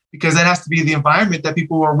grace, because that has to be the environment that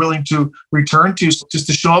people are willing to return to, just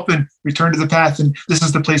to show up and return to the path. And this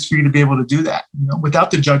is the place for you to be able to do that,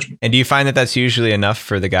 without the judgment. And do you find that that's usually enough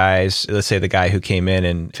for the guys, let's say the guy who came in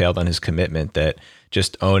and failed on his commitment, that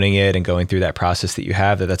just owning it and going through that process that you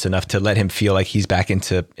have, that's enough to let him feel like he's back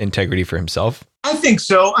into integrity for himself? I think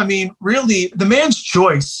so. I mean, really, the man's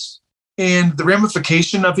choice and the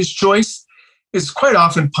ramification of his choice is quite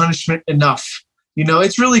often punishment enough.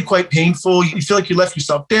 It's really quite painful. You feel like you left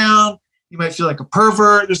yourself down. You might feel like a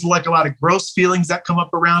pervert. There's like a lot of gross feelings that come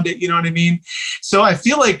up around it. You know what I mean? So I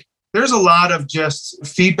feel like there's a lot of just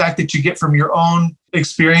feedback that you get from your own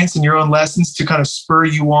experience and your own lessons to kind of spur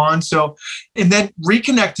you on. So, and then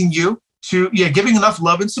reconnecting you to, giving enough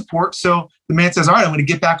love and support. So the man says, all right, I'm going to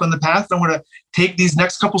get back on the path. I'm going to take these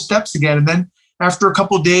next couple steps again. And then after a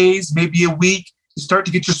couple of days, maybe a week, you start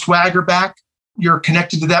to get your swagger back. You're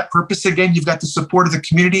connected to that purpose again. You've got the support of the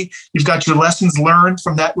community. You've got your lessons learned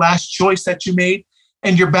from that last choice that you made.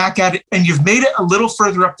 And you're back at it, and you've made it a little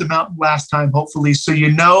further up the mountain last time, hopefully. So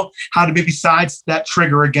you know how to maybe side that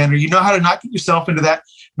trigger again, or you know how to not get yourself into that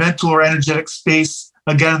mental or energetic space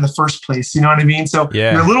again in the first place. You know what I mean? So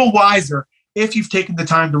You're a little wiser if you've taken the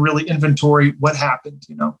time to really inventory what happened,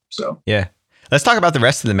 So. Yeah. Let's talk about the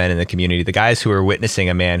rest of the men in the community, the guys who are witnessing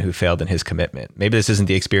a man who failed in his commitment. Maybe this isn't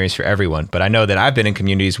the experience for everyone, but I know that I've been in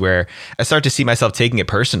communities where I start to see myself taking it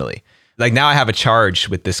personally. Like now I have a charge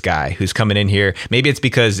with this guy who's coming in here. Maybe it's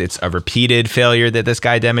because it's a repeated failure that this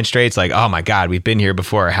guy demonstrates. Like, oh my God, we've been here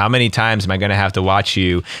before. How many times am I going to have to watch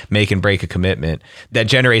you make and break a commitment? That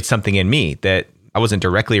generates something in me that I wasn't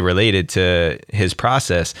directly related to his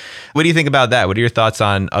process. What do you think about that? What are your thoughts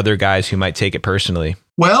on other guys who might take it personally?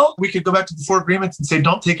 Well, we could go back to the 4 agreements and say,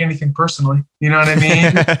 don't take anything personally. You know what I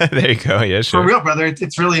mean? There you go. Yeah, sure. For real, brother.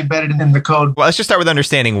 It's really embedded in the code. Well, let's just start with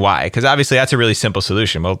understanding why, because obviously that's a really simple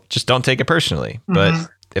solution. Well, just don't take it personally.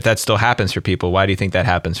 But if that still happens for people, why do you think that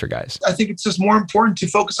happens for guys? I think it's just more important to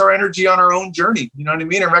focus our energy on our own journey. You know what I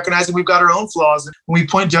mean? And recognizing we've got our own flaws. And when we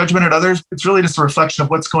point judgment at others, it's really just a reflection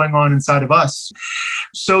of what's going on inside of us.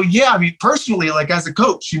 So yeah, I mean, personally, like as a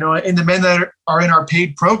coach, you know, and the men that are in our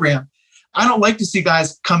paid program, I don't like to see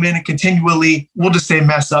guys come in and continually, we'll just say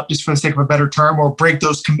mess up just for the sake of a better term, or break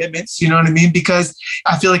those commitments. You know what I mean? Because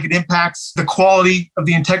I feel like it impacts the quality of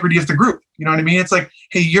the integrity of the group. You know what I mean? It's like,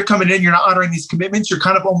 hey, you're coming in, you're not honoring these commitments. You're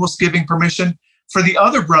kind of almost giving permission for the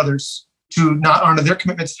other brothers to not honor their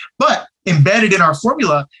commitments. But embedded in our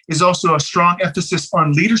formula is also a strong emphasis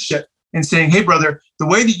on leadership and saying, hey, brother, the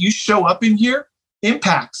way that you show up in here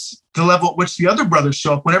impacts the level at which the other brothers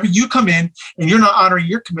show up. Whenever you come in and you're not honoring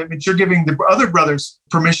your commitments, you're giving the other brothers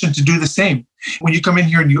permission to do the same. When you come in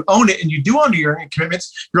here and you own it and you do honor your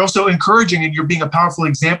commitments, you're also encouraging and you're being a powerful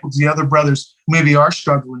example to the other brothers who maybe are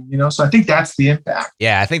struggling, you know? So I think that's the impact.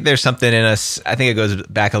 Yeah, I think there's something in us. I think it goes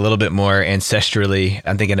back a little bit more ancestrally.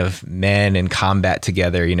 I'm thinking of men in combat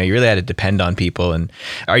together. You know, you really had to depend on people. And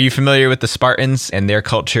are you familiar with the Spartans and their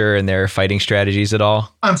culture and their fighting strategies at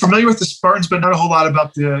all? I'm familiar with the Spartans, but not a whole lot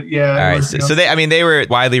about the, All right. So they were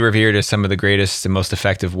widely revered as some of the greatest and most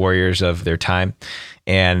effective warriors of their time.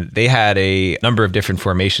 And they had a number of different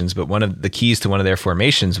formations, but one of the keys to one of their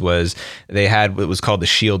formations was they had what was called the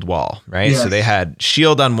shield wall, right? Yes. So they had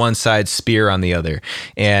shield on one side, spear on the other.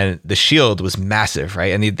 And the shield was massive,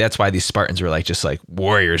 right? And that's why these Spartans were just like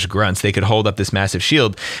warriors, grunts. They could hold up this massive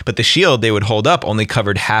shield, but the shield they would hold up only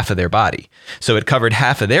covered half of their body. So it covered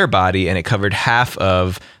half of their body and it covered half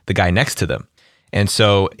of the guy next to them. And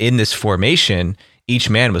so in this formation, each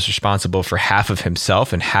man was responsible for half of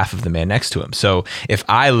himself and half of the man next to him. So if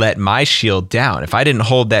I let my shield down, if I didn't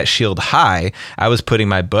hold that shield high, I was putting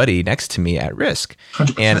my buddy next to me at risk.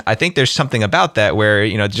 100%. And I think there's something about that where,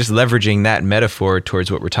 you know, just leveraging that metaphor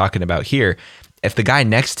towards what we're talking about here. If the guy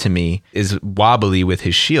next to me is wobbly with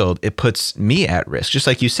his shield, it puts me at risk. Just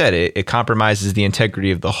like you said, it compromises the integrity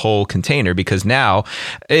of the whole container because now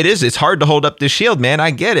it's hard to hold up this shield, man. I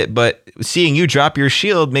get it. But seeing you drop your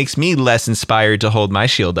shield makes me less inspired to hold my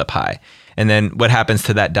shield up high. And then what happens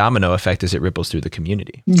to that domino effect as it ripples through the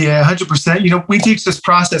community? Yeah, 100%. You know, we teach this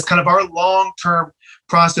process, kind of our long-term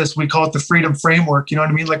process. We call it the freedom framework. You know what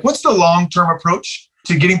I mean? Like, what's the long-term approach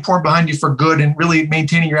to getting porn behind you for good and really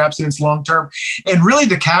maintaining your abstinence long-term? And really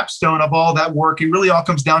the capstone of all that work, it really all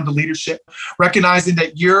comes down to leadership, recognizing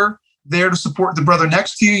that you're there to support the brother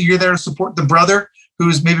next to you. You're there to support the brother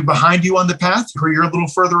who's maybe behind you on the path or you're a little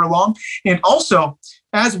further along. And also,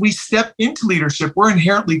 as we step into leadership, we're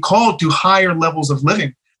inherently called to higher levels of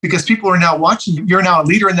living because people are now watching you. You're now a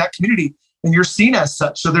leader in that community and you're seen as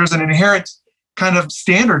such. So there's an inherent kind of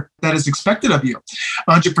standard that is expected of you,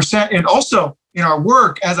 100%. And also in our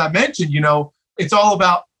work, as I mentioned, you know, it's all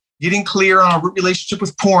about getting clear on our relationship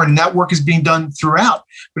with porn, and that work is being done throughout.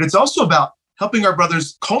 But it's also about helping our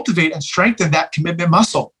brothers cultivate and strengthen that commitment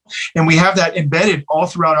muscle. And we have that embedded all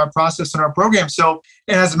throughout our process and our program. So,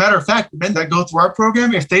 and as a matter of fact, the men that go through our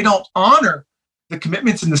program, if they don't honor the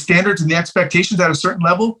commitments and the standards and the expectations at a certain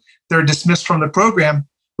level, they're dismissed from the program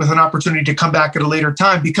with an opportunity to come back at a later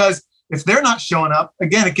time. Because if they're not showing up,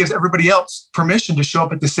 again, it gives everybody else permission to show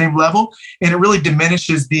up at the same level. And it really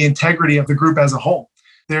diminishes the integrity of the group as a whole.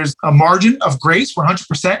 There's a margin of grace,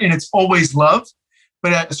 100%, and it's always love.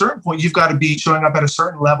 But at a certain point, you've got to be showing up at a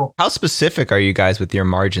certain level. How specific are you guys with your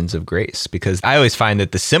margins of grace? Because I always find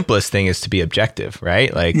that the simplest thing is to be objective,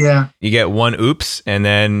 right? Like you get one oops, and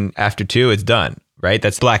then after two, it's done, right?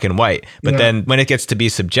 That's black and white. But then when it gets to be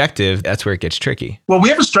subjective, that's where it gets tricky. Well, we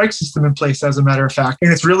have a strike system in place, as a matter of fact,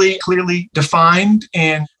 and it's really clearly defined,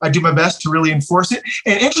 and I do my best to really enforce it.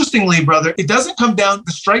 And interestingly, brother, it doesn't come down to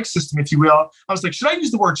the strike system, if you will. I was like, should I use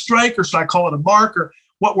the word strike or should I call it a mark or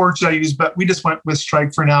what word should I use? But we just went with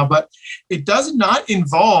strike for now. But it does not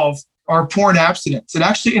involve our porn abstinence. It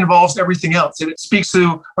actually involves everything else. It speaks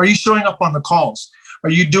to, are you showing up on the calls?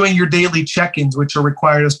 Are you doing your daily check-ins, which are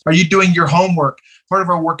required? Are you doing your homework? Part of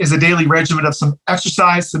our work is a daily regimen of some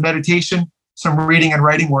exercise, some meditation, some reading and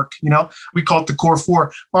writing work. We call it the core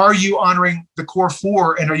four. Are you honoring the core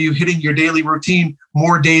four, and are you hitting your daily routine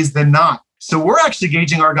more days than not? So we're actually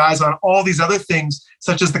gauging our guys on all these other things,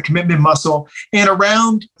 such as the commitment muscle. And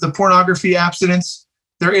around the pornography abstinence,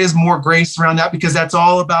 there is more grace around that, because that's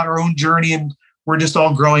all about our own journey, and we're just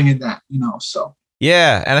all growing in that, so.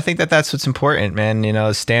 Yeah. And I think that that's what's important,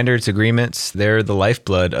 man. Standards, agreements, they're the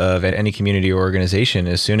lifeblood of any community or organization.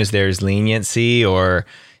 As soon as there's leniency or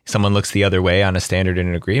someone looks the other way on a standard and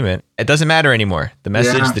an agreement, it doesn't matter anymore. The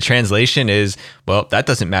message, the translation is, well, that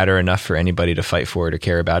doesn't matter enough for anybody to fight for it or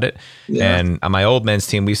care about it. Yeah. And on my old men's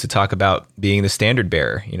team, we used to talk about being the standard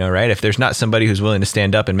bearer, right? If there's not somebody who's willing to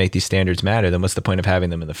stand up and make these standards matter, then what's the point of having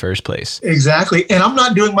them in the first place? Exactly. And I'm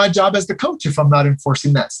not doing my job as the coach if I'm not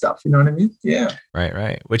enforcing that stuff. You know what I mean? Yeah.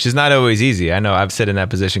 Right. Which is not always easy. I know I've sat in that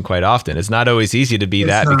position quite often. It's not always easy to be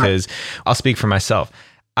because I'll speak for myself.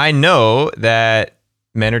 I know that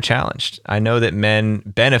men are challenged. I know that men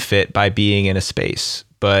benefit by being in a space,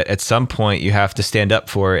 but at some point you have to stand up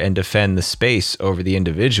for and defend the space over the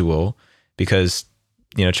individual, because,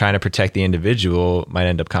 trying to protect the individual might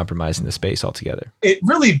end up compromising the space altogether. It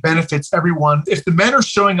really benefits everyone. If the men are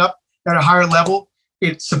showing up at a higher level,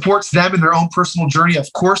 it supports them in their own personal journey,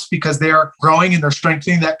 of course, because they are growing and they're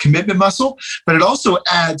strengthening that commitment muscle, but it also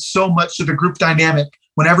adds so much to the group dynamic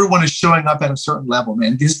when everyone is showing up at a certain level,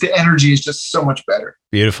 man. The energy is just so much better.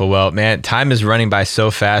 Beautiful. Well, man, time is running by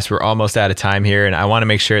so fast. We're almost out of time here. And I want to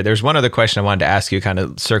make sure there's one other question I wanted to ask you, kind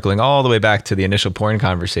of circling all the way back to the initial porn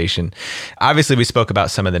conversation. Obviously, we spoke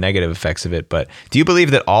about some of the negative effects of it, but do you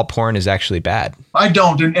believe that all porn is actually bad? I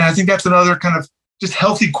don't. And I think that's another kind of just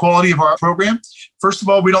healthy quality of our program. First of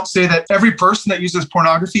all, we don't say that every person that uses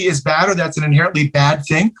pornography is bad or that's an inherently bad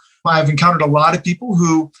thing. I've encountered a lot of people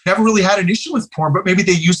who never really had an issue with porn, but maybe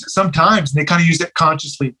they use it sometimes and they kind of use it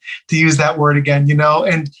consciously, to use that word again,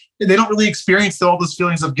 and they don't really experience all those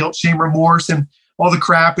feelings of guilt, shame, remorse, and all the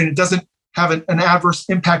crap. And it doesn't have an adverse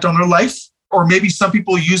impact on their life. Or maybe some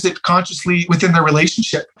people use it consciously within their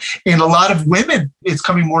relationship. And a lot of women, it's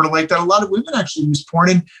coming more to light that a lot of women actually use porn.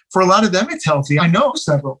 And for a lot of them, it's healthy. I know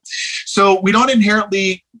several. So we don't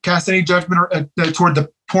inherently cast any judgment toward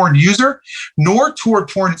the porn user, nor toward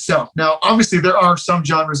porn itself. Now, obviously, there are some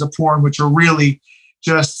genres of porn which are really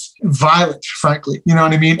just violent, frankly, you know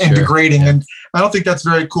what I mean? And degrading. Yeah. And I don't think that's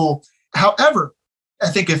very cool. However, I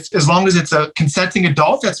think as long as it's a consenting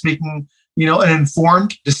adult that's making, an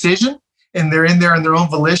informed decision, and they're in there on their own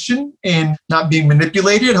volition and not being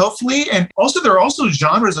manipulated, hopefully. And also, there are also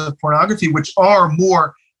genres of pornography which are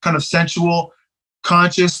more kind of sensual,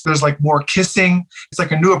 conscious. There's like more kissing. It's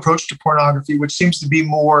like a new approach to pornography, which seems to be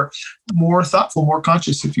more thoughtful, more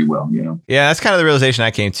conscious, if you will, Yeah, that's kind of the realization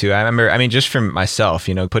I came to. I remember, just from myself,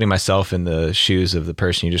 putting myself in the shoes of the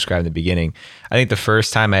person you described in the beginning. I think the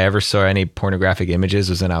first time I ever saw any pornographic images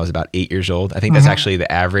was when I was about 8 years old. I think that's actually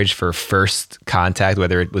the average for first contact,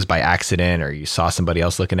 whether it was by accident or you saw somebody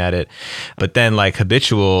else looking at it. But then like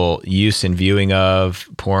habitual use and viewing of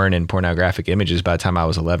porn and pornographic images by the time I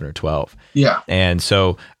was 11 or 12. Yeah. And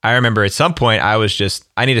so I remember at some point I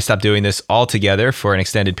need to stop doing this altogether for an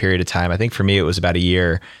extended period of time. I think for me, it was about a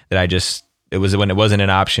year that it was when it wasn't an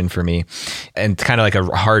option for me, and kind of like a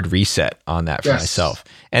hard reset on that for myself.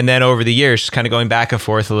 And then over the years, just kind of going back and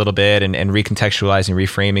forth a little bit and recontextualizing,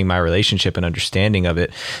 reframing my relationship and understanding of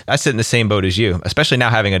it. I sit in the same boat as you, especially now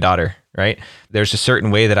having a daughter, right? There's a certain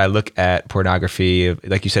way that I look at pornography,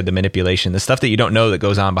 like you said, the manipulation, the stuff that you don't know that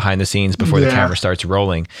goes on behind the scenes before the camera starts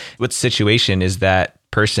rolling. What situation is that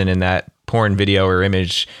person in that porn video or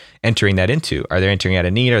image entering that into? Are they entering out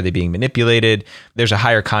of need? Are they being manipulated? There's a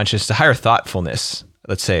higher conscious, a higher thoughtfulness,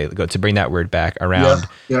 let's say, to bring that word back around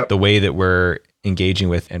the way that we're engaging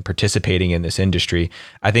with and participating in this industry.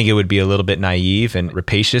 I think it would be a little bit naive and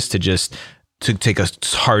rapacious to take a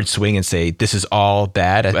hard swing and say, this is all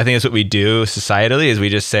bad. I think that's what we do societally, is we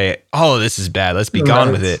just say, oh, this is bad. Let's be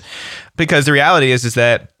gone with it. Because the reality is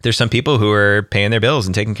that there's some people who are paying their bills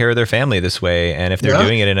and taking care of their family this way. And if they're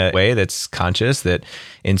doing it in a way that's conscious, that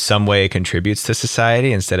in some way contributes to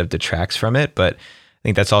society instead of detracts from it. But I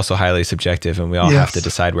think that's also highly subjective, and we all have to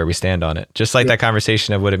decide where we stand on it. Just like that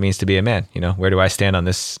conversation of what it means to be a man. Where do I stand on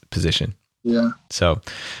this position? Yeah. So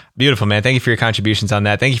beautiful, man. Thank you for your contributions on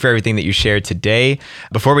that. Thank you for everything that you shared today.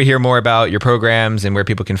 Before we hear more about your programs and where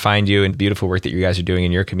people can find you and the beautiful work that you guys are doing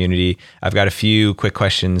in your community, I've got a few quick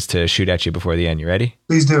questions to shoot at you before the end. You ready?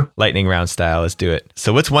 Please do. Lightning round style. Let's do it.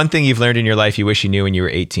 So what's one thing you've learned in your life you wish you knew when you were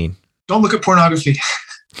 18? Don't look at pornography.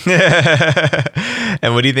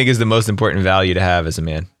 And what do you think is the most important value to have as a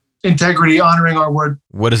man? Integrity, honoring our word.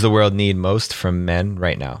 What does the world need most from men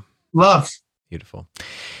right now? Love. Beautiful.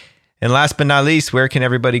 And last but not least, where can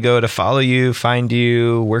everybody go to follow you, find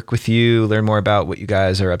you, work with you, learn more about what you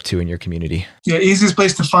guys are up to in your community? Yeah, easiest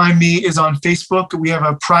place to find me is on Facebook. We have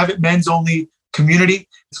a private men's only community.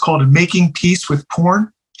 It's called Making Peace with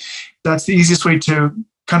Porn. That's the easiest way to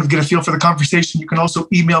kind of get a feel for the conversation. You can also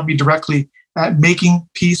email me directly at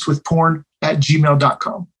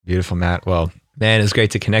makingpeacewithporn@gmail.com. Beautiful, Matt. Well, man, it's great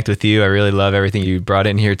to connect with you. I really love everything you brought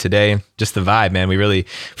in here today. Just the vibe, man. We really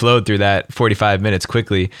flowed through that 45 minutes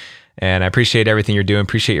quickly. And I appreciate everything you're doing.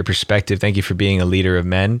 Appreciate your perspective. Thank you for being a leader of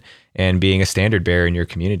men and being a standard bearer in your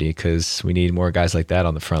community, because we need more guys like that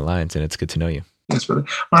on the front lines. And it's good to know you. Yes, brother.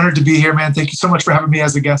 Honored to be here, man. Thank you so much for having me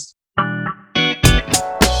as a guest.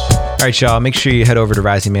 All right, y'all, make sure you head over to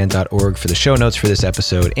risingman.org for the show notes for this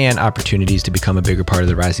episode and opportunities to become a bigger part of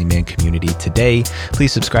the Rising Man community today.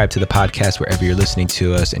 Please subscribe to the podcast wherever you're listening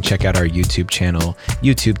to us, and check out our YouTube channel,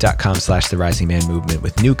 youtube.com/The Rising Man Movement,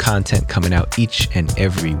 with new content coming out each and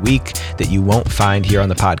every week that you won't find here on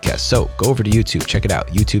the podcast. So go over to YouTube, check it out,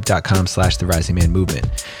 youtube.com/The Rising Man Movement.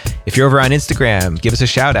 If you're over on Instagram, give us a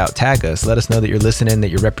shout out, tag us, let us know that you're listening, that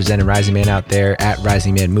you're representing Rising Man out there at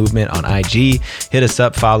Rising Man Movement on IG. Hit us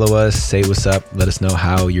up, follow us, say what's up, let us know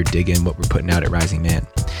how you're digging what we're putting out at Rising Man.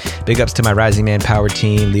 Big ups to my Rising Man Power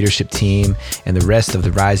team, leadership team, and the rest of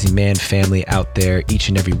the Rising Man family out there, each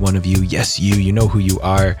and every one of you. Yes, you know who you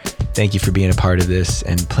are. Thank you for being a part of this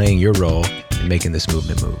and playing your role in making this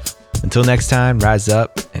movement move. Until next time, rise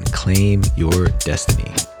up and claim your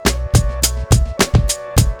destiny.